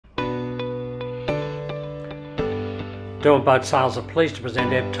Doing boat sales are pleased to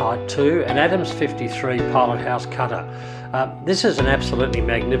present Ebb Tide 2 and Adams 53 Pilot House Cutter. This is an absolutely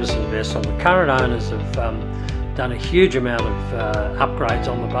magnificent vessel. The current owners have done a huge amount of upgrades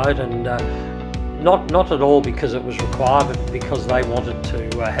on the boat, and not at all because it was required, but because they wanted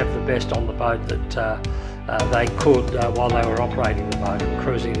to have the best on the boat that they could while they were operating the boat and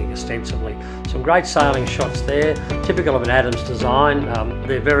cruising extensively. Some great sailing shots there, typical of an Adams design.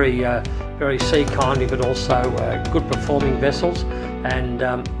 They're very sea kindly, but also good performing vessels, and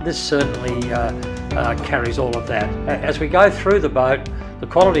this certainly carries all of that. As we go through the boat, the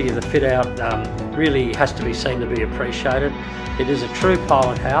quality of the fit out really has to be seen to be appreciated. It is a true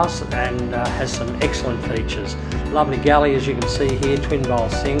pilot house and has some excellent features. Lovely galley, as you can see here, twin bowl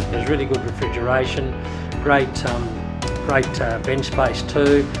sink. There's really good refrigeration, great bench space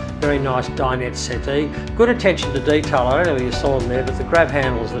too. Very nice dinette settee. Good attention to detail. I don't know if you saw them there, but the grab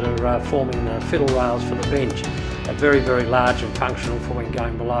handles that are forming the fiddle rails for the bench are very large and functional for when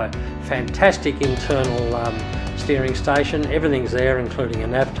going below. Fantastic internal steering station. Everything's there, including a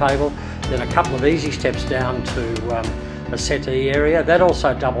nav table. Then a couple of easy steps down to a settee area. That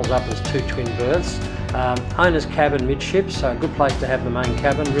also doubles up as 2 twin berths. Owner's cabin midship, so a good place to have the main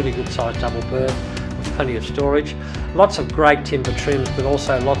cabin. Really good sized double berth with plenty of storage. Lots of great timber trims, but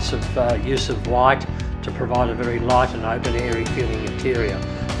also lots of use of white to provide a very light and open, airy feeling interior.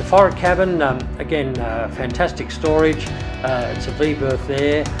 The forward cabin, again, fantastic storage. It's a V-berth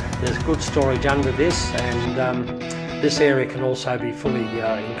there. There's good storage under this, and this area can also be fully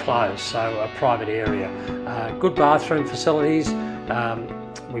enclosed, so a private area. Good bathroom facilities.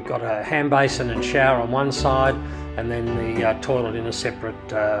 We've got a hand basin and shower on one side, and then the toilet in a separate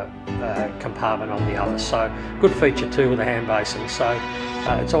compartment on the other. So good feature too with a hand basin. So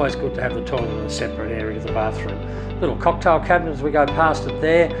it's always good to have the toilet in a separate area of the bathroom. Little cocktail cabinet as we go past it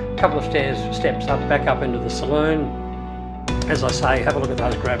there. A couple of steps up, back up into the saloon. As I say, have a look at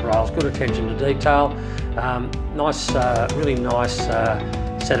those grab rails. Good attention to detail. Really nice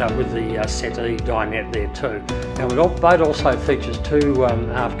setup with the settee dinette there too. Now the boat also features 2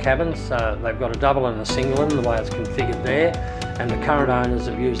 aft cabins. They've got a double and a single in the way it's configured there, and the current owners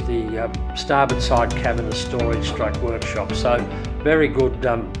have used the starboard side cabin as storage stroke workshop. So very good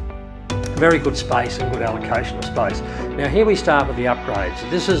space and good allocation of space. Now here we start with the upgrades.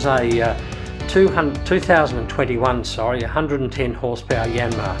 This is a 2021, 110 horsepower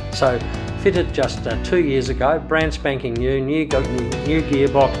Yanmar. So fitted just 2 years ago, brand spanking new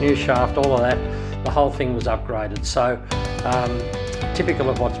gearbox, new shaft, all of that. The whole thing was upgraded. So typical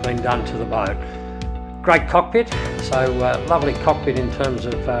of what's been done to the boat. Great cockpit, so lovely cockpit in terms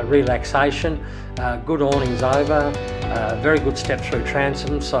of relaxation, good awnings over, very good step through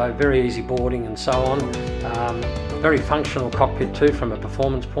transom, so very easy boarding and so on. Very functional cockpit too from a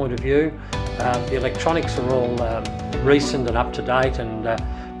performance point of view. The electronics are all recent and up to date, and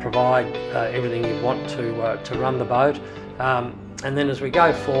provide everything you want to run the boat. And then as we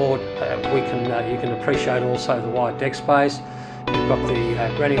go forward, you can appreciate also the wide deck space. You've got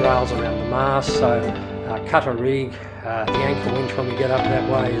the granny rails around the mast, so cutter rig. The anchor winch when we get up that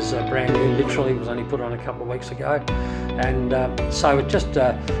way is brand new, literally, was only put on a couple of weeks ago. And so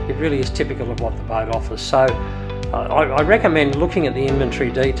it really is typical of what the boat offers. So I recommend looking at the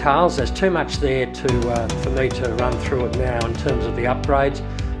inventory details. There's too much there for me to run through it now in terms of the upgrades,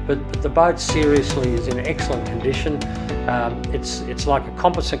 but the boat seriously is in excellent condition. It's like a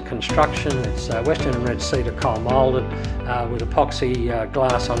composite construction. It's Western and Red Cedar coal moulded with epoxy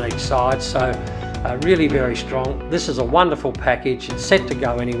glass on each side, so really very strong. This is a wonderful package. It's set to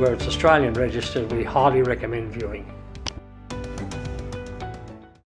go anywhere. It's Australian registered. We highly recommend viewing.